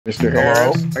Mr.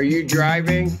 Hello? Harris, are you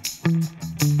driving?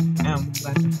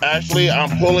 Actually,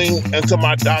 I'm pulling into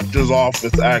my doctor's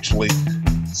office, actually.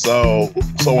 So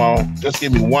just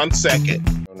give me 1 second.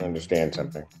 I don't understand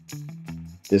something.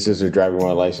 This is a driving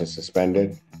while license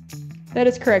suspended, That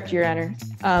is correct, Your Honor.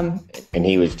 and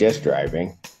he was just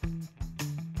driving,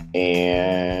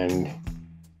 and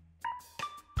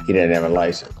he didn't have a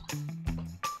license.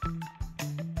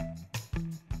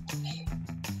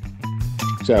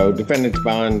 So, defendant's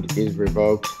bond is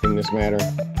revoked in this matter.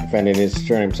 Defendant is to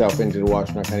turn himself into the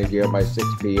Washington County Jail by 6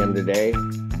 p.m. today.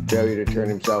 Failure to turn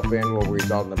himself in will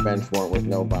result in a bench warrant with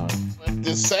no bond.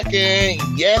 The second,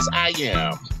 yes, I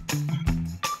am.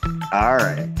 All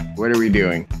right. What are we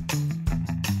doing?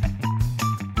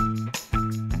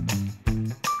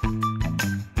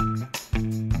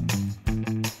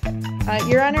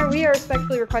 Your Honor, we are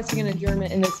respectfully requesting an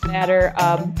adjournment in this matter,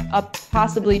 up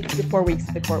possibly 2 to 4 weeks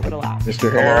if the court would allow.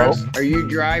 Mr. Harris, are you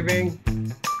driving?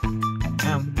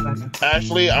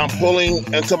 Actually, I'm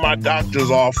pulling into my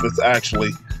doctor's office,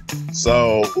 actually.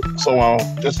 So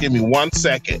just give me 1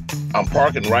 second. I'm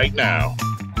parking right now.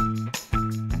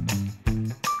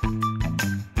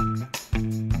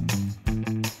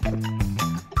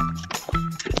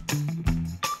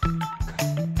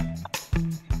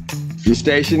 You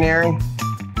stationary?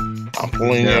 I'm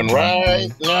pulling in right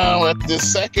now at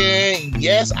this second.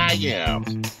 Yes, I am.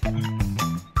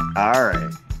 All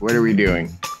right. What are we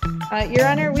doing? Your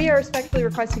Honor, we are respectfully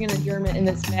requesting an adjournment in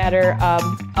this matter,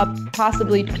 up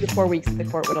possibly 2 to 4 weeks if the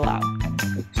court would allow.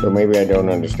 So maybe I don't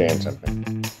understand something.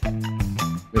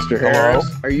 Mr. Harris,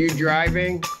 are you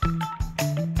driving?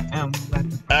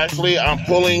 Actually, I'm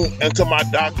pulling into my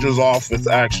doctor's office,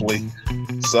 actually.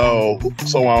 So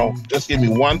just give me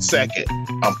 1 second.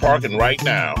 I'm parking right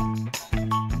now.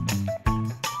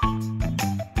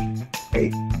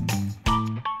 Hey.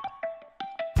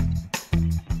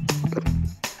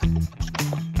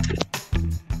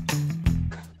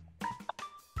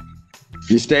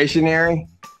 You stationary?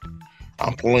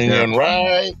 I'm pulling in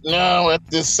right now at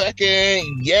this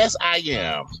second. Yes, I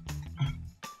am.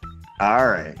 All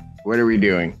right. What are we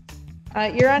doing?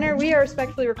 Your Honor, we are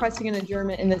respectfully requesting an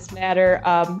adjournment in this matter,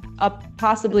 up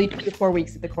possibly 2 to 4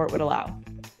 weeks if the court would allow.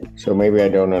 So maybe I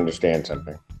don't understand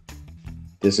something.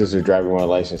 This is a driving while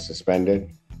license suspended,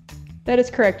 That is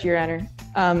correct, Your Honor.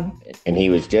 and he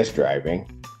was just driving,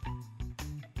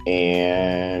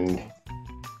 and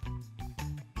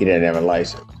he didn't have a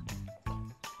license.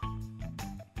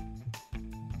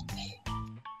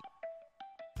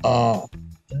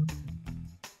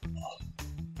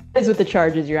 That is with the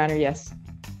charges, Your Honor, yes.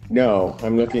 No,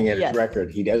 I'm looking at his Yes.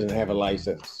 record. He doesn't have a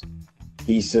license.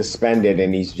 He's suspended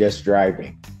and he's just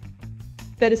driving.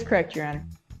 That is correct, Your Honor.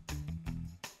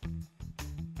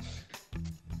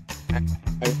 I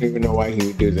don't even know why he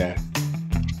would do that.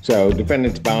 So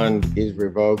defendant's bond is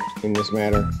revoked in this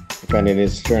matter. Defendant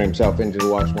is to turn himself into the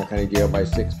Washington County Jail by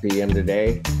 6 p.m.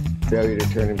 today. Failure to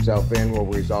turn himself in will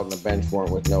result in a bench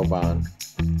warrant with no bond.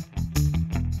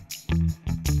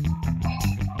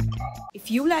 If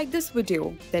you like this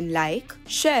video, then like,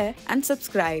 share and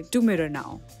subscribe to Mirror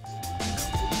Now.